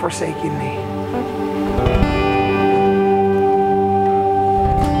never forsaking me.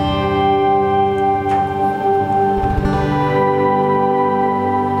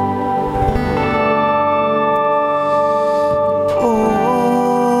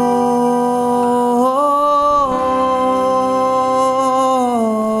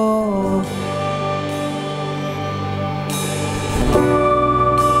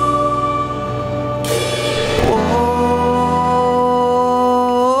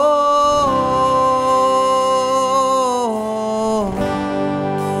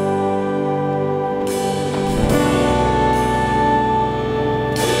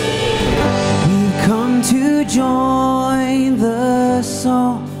 join the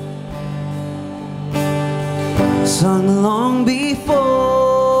song sung long before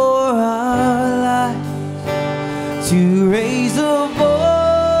our lives, to raise a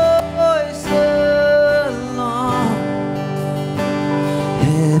voice along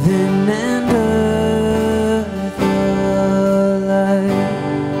heaven and earth alike.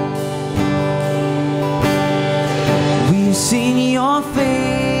 We've seen your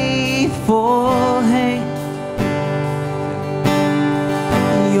faithful hand,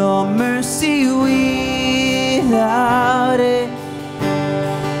 your mercy without it,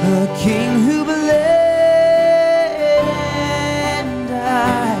 a king who bled and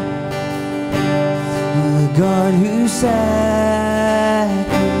died, a God who sacrificed.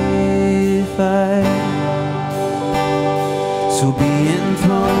 So be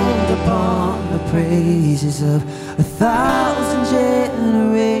enthroned upon praises of 1,000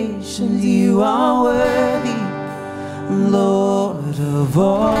 generations. You are worthy, Lord of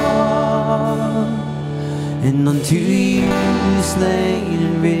all. And unto you, the slain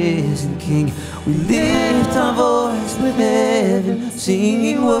and risen King, we lift our voice with heaven,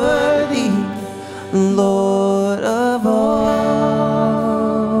 singing worthy, Lord of all.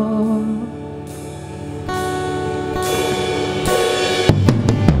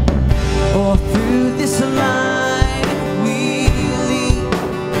 All through this life we lead,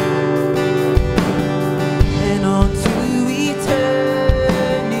 and onto eternity,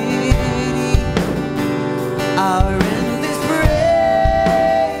 our endless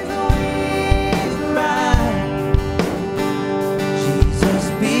praise will cry. Jesus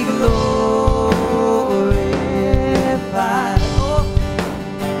be glorified.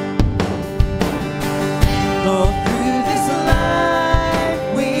 All through this life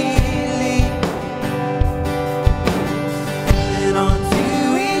we lead, and onto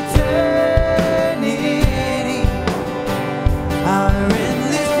eternity, our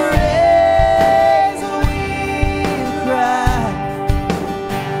endless praise will cry.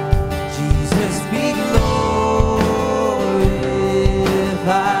 Jesus be glorified.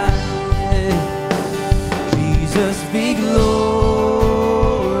 Jesus be glorified.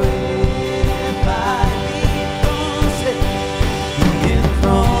 Be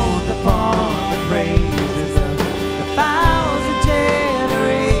enthroned upon the praises of 1,000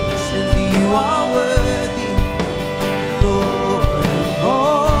 generations. You are worthy, Lord of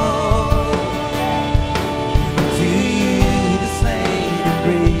all. To you, the slain and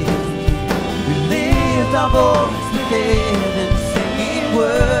risen King, we lift our voice with heaven, singing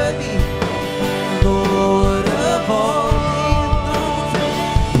worthy, Lord of all.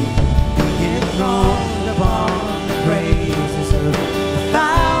 Be enthroned upon the praises of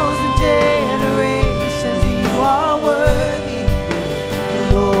 1,000 generations. You are worthy,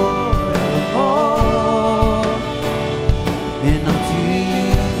 Lord of all. And unto you,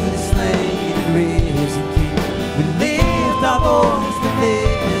 the slain and risen King, we lift our voice with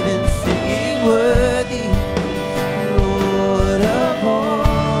heaven, singing worthy, Lord of all.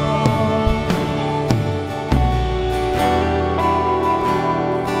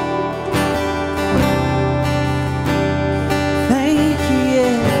 Thank you,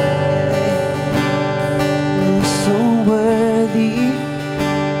 yeah. You're so worthy.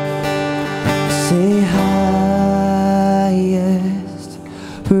 Say highest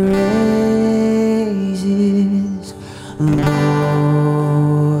praises, Lord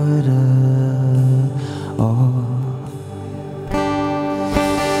of all.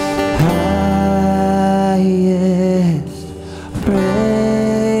 Highest praises,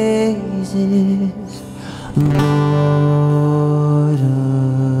 Lord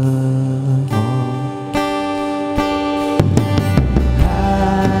of all.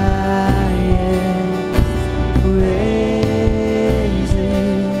 Highest praises,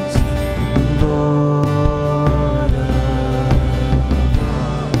 Lord of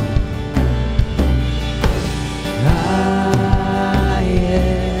all. Highest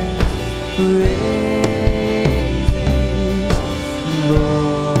praises, Lord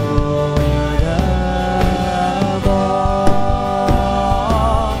of all.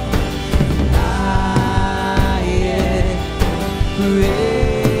 Highest praises,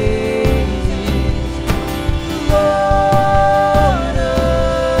 Lord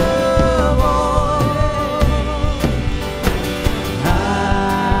of all.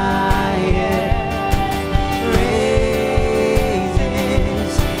 Highest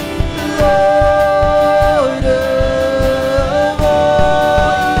praises, Lord of all.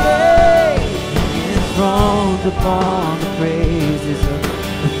 Enthroned upon the praises of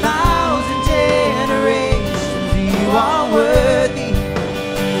 1,000 generations. You are worthy,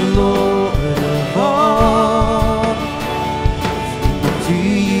 Lord of all. To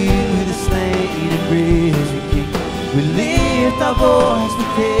you, the slain and risen King, we lift our voice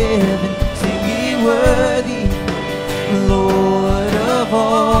with heaven, singing worthy, Lord of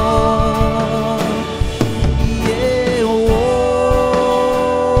all. Yeah, oh,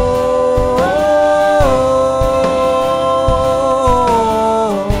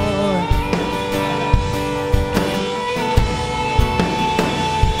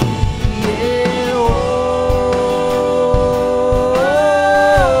 yeah, oh.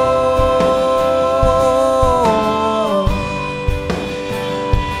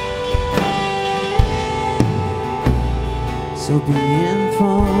 So be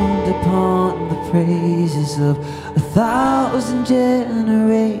enthroned upon the praises of 1,000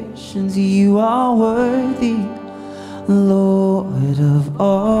 generations. You are worthy, Lord of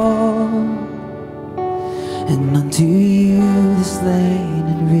all. And unto you, the slain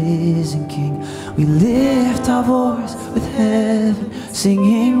and risen King, we lift our voice with heaven,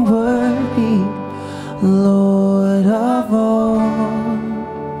 singing, worthy, Lord of all,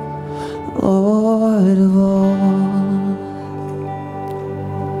 Lord of all.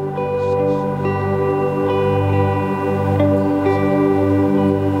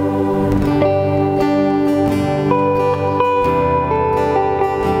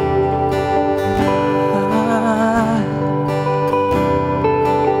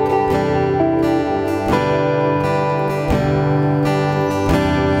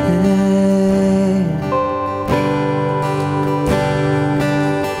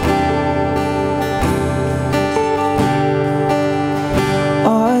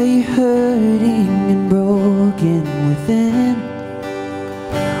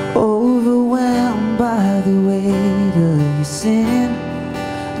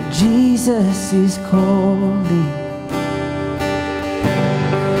 Jesus is calling.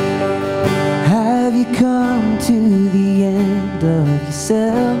 Have you come to the end of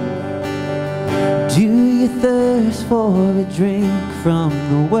yourself? Do you thirst for a drink from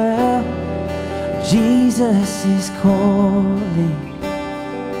the well? Jesus is calling.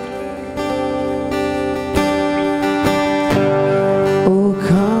 Oh,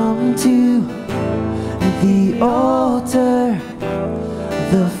 come to the altar.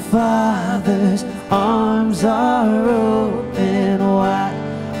 The Father's arms are open wide.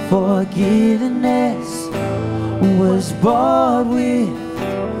 Forgiveness was bought with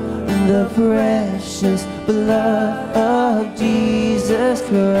the precious blood of Jesus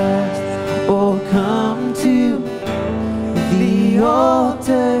Christ. Oh, come to the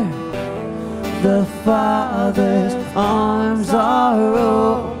altar. The Father's arms are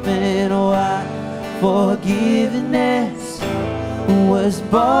open wide. Forgiveness was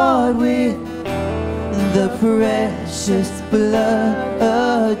bought with the precious blood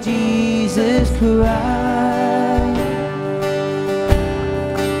of Jesus Christ.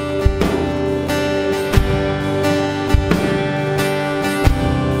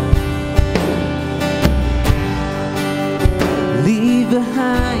 Leave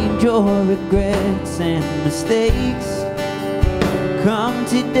behind your regrets and mistakes. Come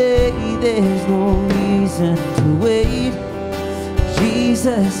today, there's no reason to wait.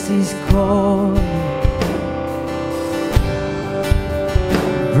 Jesus is calling.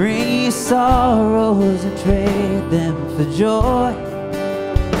 Bring your sorrows and trade them for joy.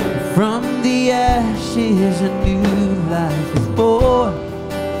 From the ashes a new life is born.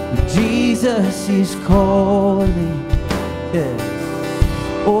 Jesus is calling. Yeah.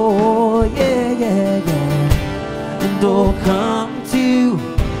 Oh, yeah, yeah, yeah. And oh, come to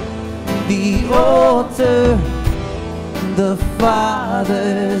the altar. The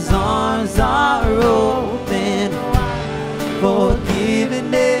Father's arms are open.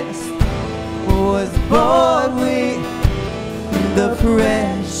 Forgiveness was bought with the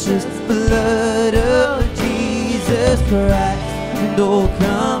precious blood of Jesus Christ. And oh,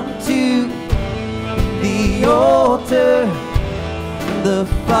 come to the altar. The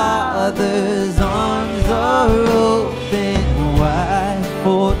Father's arms are open wide.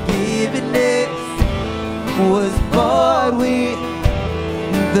 Forgiveness was bought with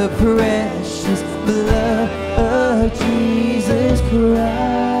the precious blood of Jesus Christ.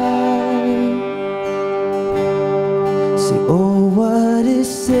 Say, oh, what a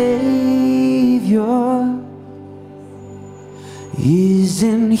Savior!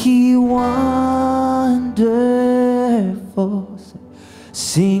 Isn't He wonderful?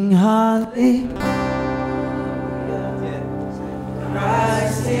 Sing hallelujah.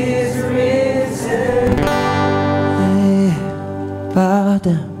 Christ is risen.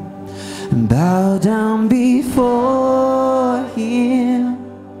 Bow down before Him,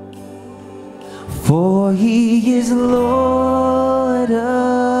 for He is Lord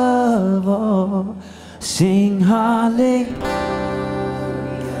of all. Sing hallelujah.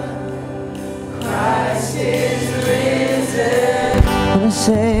 Christ is risen.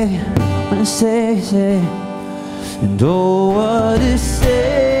 When I say, and oh, what a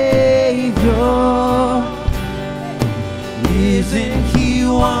Savior! Isn't He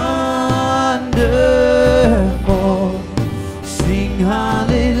wonderful? Sing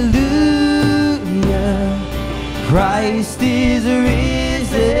hallelujah. Christ is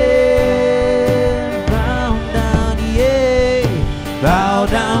risen. Bow down, yeah. Bow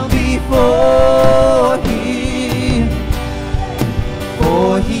down before Him,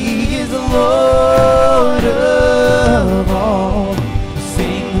 for He is the Lord of all.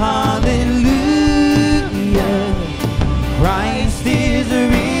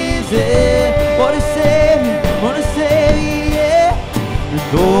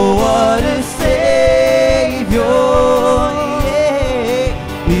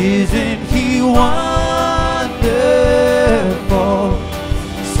 Isn't he wonderful?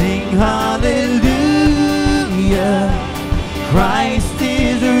 Sing hallelujah. Christ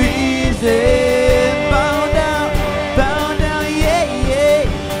is risen. Bow down, yeah, yeah.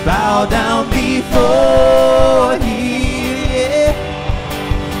 Bow down before him, yeah.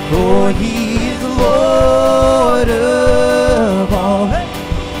 For he is Lord of all.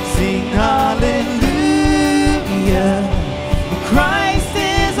 Sing hallelujah. Christ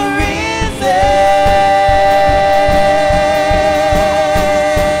is risen.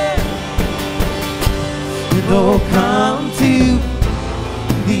 Oh, come to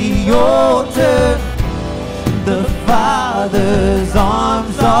the altar. The Father's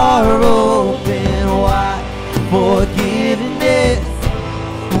arms are open wide. Forgiveness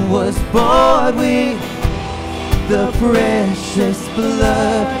was bought with the precious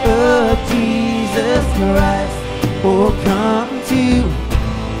blood of Jesus Christ. Oh, come to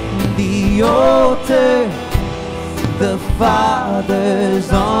the altar. The Father's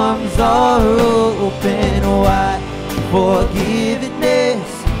arms are open wide. Forgiveness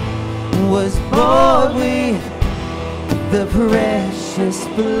was bought with the precious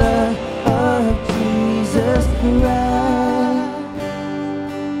blood of Jesus Christ.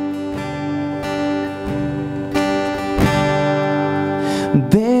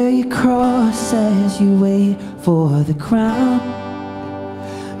 Bear your cross as you wait for the crown.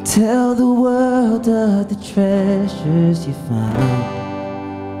 Tell the world of the treasures you found.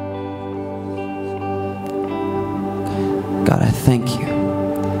 God, I thank you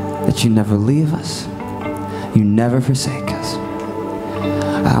that you never leave us. You never forsake us.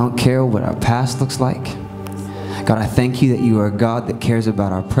 I don't care what our past looks like. God, I thank you that you are a God that cares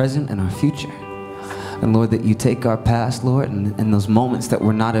about our present and our future. And Lord, that you take our past, Lord, and in those moments that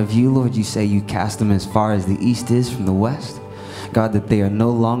were not of you, Lord, you say you cast them as far as the east is from the west. God, that they are no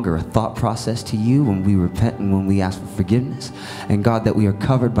longer a thought process to you when we repent and when we ask for forgiveness. And God, that we are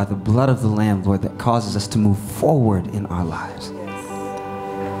covered by the blood of the Lamb, Lord, that causes us to move forward in our lives.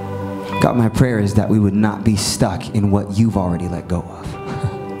 God, my prayer is that we would not be stuck in what you've already let go of.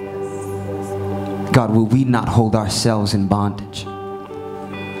 God, will we not hold ourselves in bondage?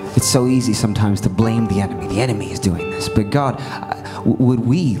 It's so easy sometimes to blame the enemy. The enemy is doing this. But God, would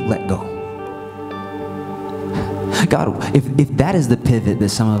we let go? God, if that is the pivot that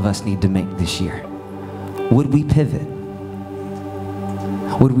some of us need to make this year, would we pivot?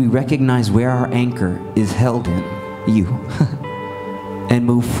 Would we recognize where our anchor is held in you and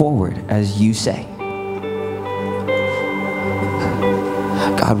move forward as you say?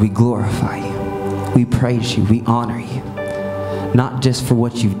 God, we glorify you. We praise you. We honor you. Not just for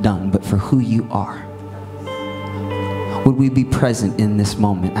what you've done, but for who you are. Would we be present in this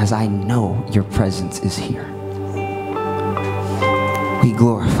moment as I know your presence is here? We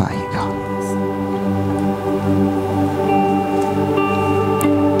glorify you, God.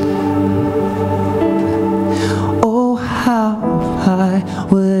 Oh, how high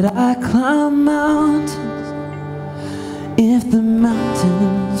would I climb mountains if the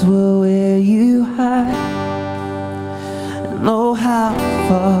mountains were where you hide? And oh, how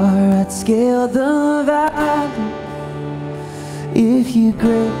far I'd scale the valley if you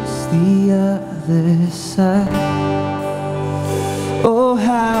grace the other side. Oh,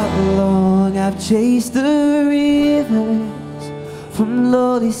 how long I've chased the rivers from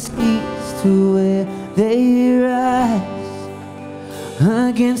lowly seas to where they rise,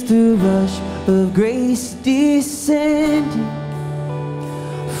 against the rush of grace descending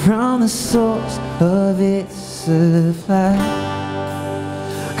from the source of its supply.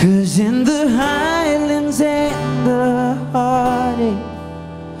 'Cause in the highlands and the heartache,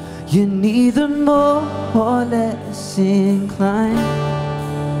 you're neither more or less inclined.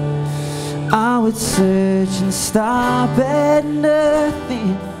 I would search and stop at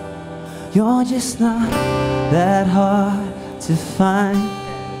nothing. You're just not that hard to find.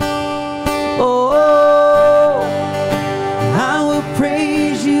 Oh, I will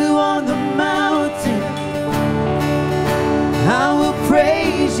praise you on the mountain. I will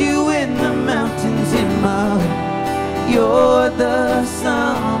praise you in the mountains in my heart. You're the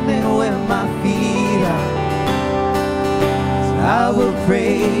summit where my feet are. I will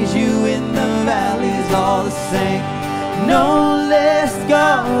praise you in the valleys all the same. No less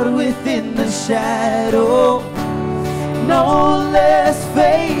God within the shadow. No less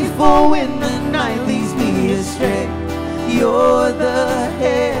faithful when the night leads me astray. You're the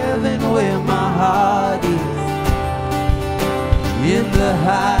heaven where my heart is. In the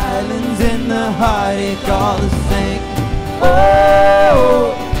highlands and the heartache all the same.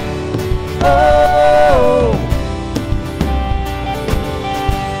 Oh, oh,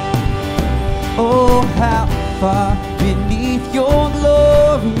 oh, how far beneath your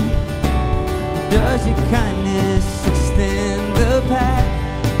glory does your kindness extend the path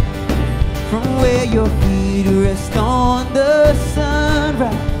from where your feet rest on the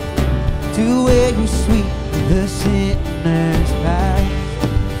sunrise to where you sweep the sinner's path.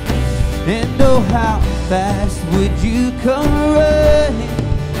 And oh, how fast would you come running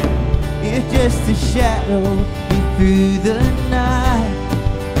if just a shadow be through the night?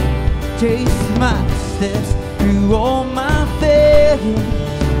 Chase my steps through all my failures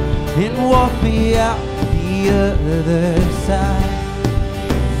and walk me out the other side.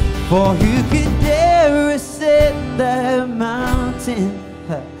 For who could dare ascend that mountain,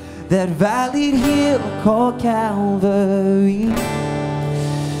 that valley hill called Calvary?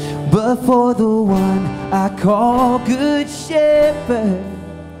 But for the one I call Good Shepherd,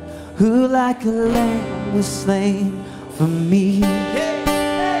 who like a lamb was slain for me.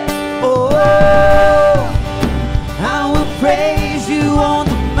 Oh, I will praise you on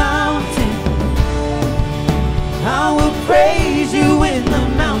the mountain. I will praise you in the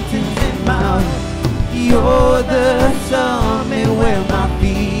mountains and mountains. You're the summit where my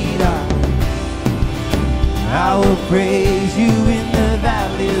feet are. I will praise you in the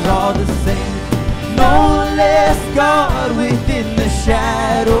valleys all the same. No less God within the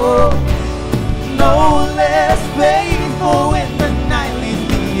shadow, no less faithful when the night leads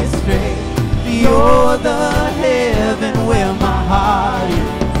me astray. You're the heaven where my heart is.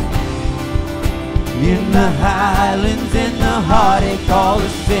 In the highlands and the heartache all the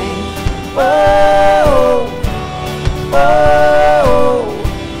same. Oh, oh,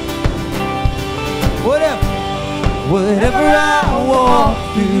 whatever I walk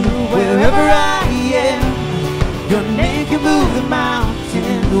through, wherever I am, your name can move the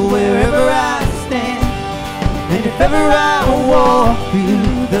mountain wherever I stand. And if ever I walk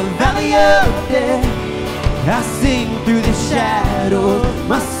through the valley of death, I sing through the shadow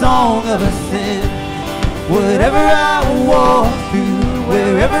my song of ascent. Whatever I walk through,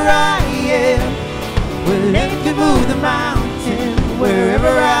 wherever I am, your name can move the mountain wherever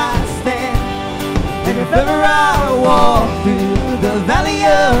I stand. And if ever I walk through the valley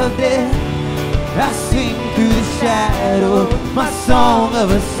of death, I sing through the shadow my song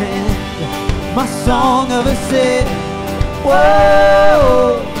of ascent, my song of ascent.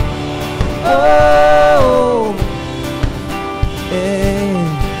 Whoa, oh,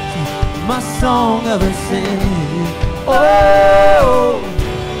 yeah, my song of ascent. Oh,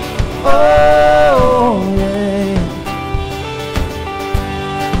 oh, yeah.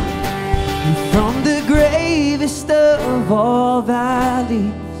 From the gravest of all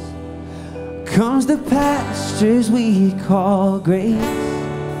valleys comes the pastures we call grace.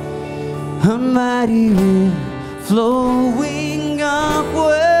 A mighty river flowing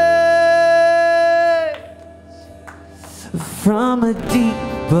upwards from a deep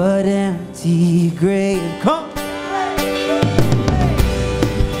but empty grave. Come!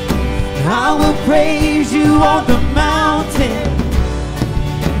 I will praise you on the mountain.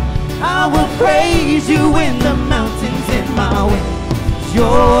 I will praise you in the mountains in my way.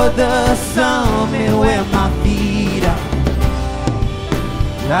 You're the summit where my feet are.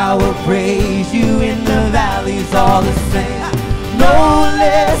 I will praise you in the valleys all the same. No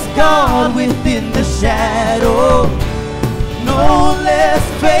less God within the shadow, no less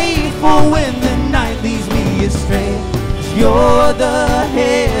faithful when the night leads me astray. You're the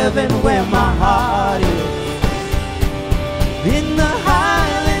heaven where my heart is. In the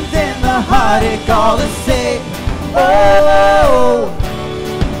highlands and the heartache all the same. Oh,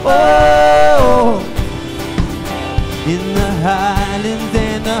 oh, in the highlands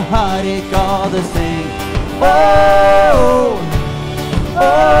and the heartache all the same. Oh,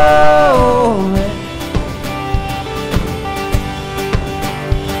 oh,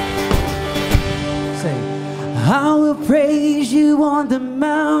 say, I will praise you on the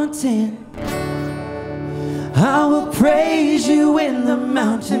mountain. I will praise you in the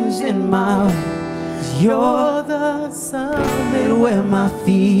mountains in my way. 'Cause you're the summit where my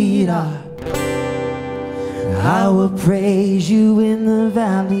feet are. I will praise you in the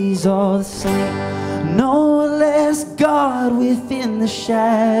valleys all the same. No less God within the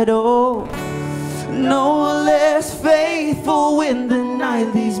shadow, no less faithful when the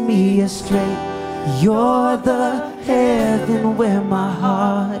night leads me astray. You're the heaven where my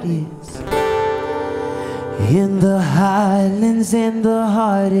heart is. In the highlands and the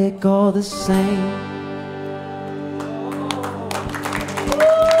heartache all the same.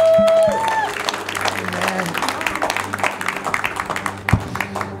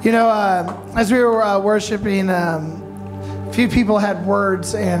 You know, as we were worshiping, a few people had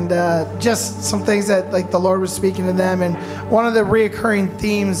words and just some things that like the Lord was speaking to them. And one of the reoccurring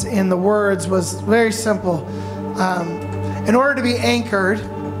themes in the words was very simple. In order to be anchored,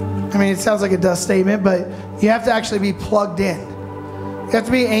 I mean, it sounds like a dust statement, but you have to actually be plugged in. You have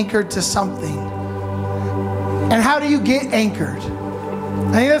to be anchored to something. And how do you get anchored?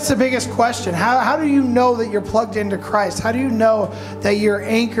 I think that's the biggest question. How do you know that you're plugged into Christ? How do you know that you're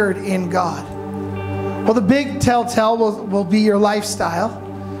anchored in God? Well, the big telltale will be your lifestyle.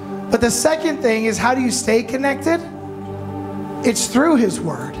 But the second thing is, how do you stay connected? It's through His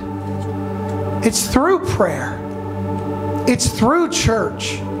Word. It's through prayer. It's through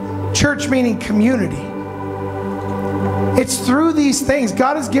church. Church meaning community. It's through these things.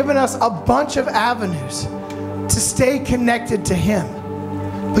 God has given us a bunch of avenues to stay connected to Him.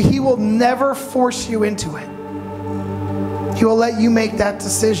 But He will never force you into it. He will let you make that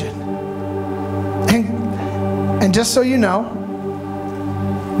decision. And just so you know,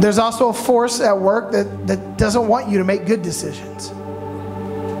 there's also a force at work that doesn't want you to make good decisions.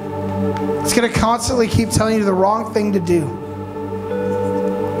 It's going to constantly keep telling you the wrong thing to do.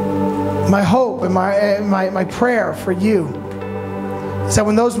 My hope and my prayer for you is that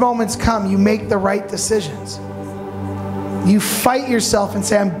when those moments come, you make the right decisions. You fight yourself and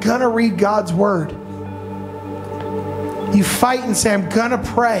say, I'm going to read God's Word. You fight and say, I'm going to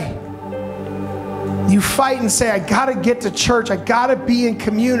pray. You fight and say, I got to get to church. I got to be in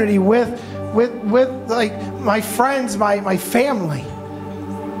community with like my friends, my family.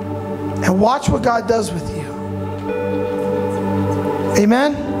 And watch what God does with you.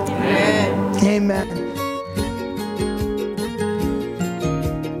 Amen? Amen. Amen.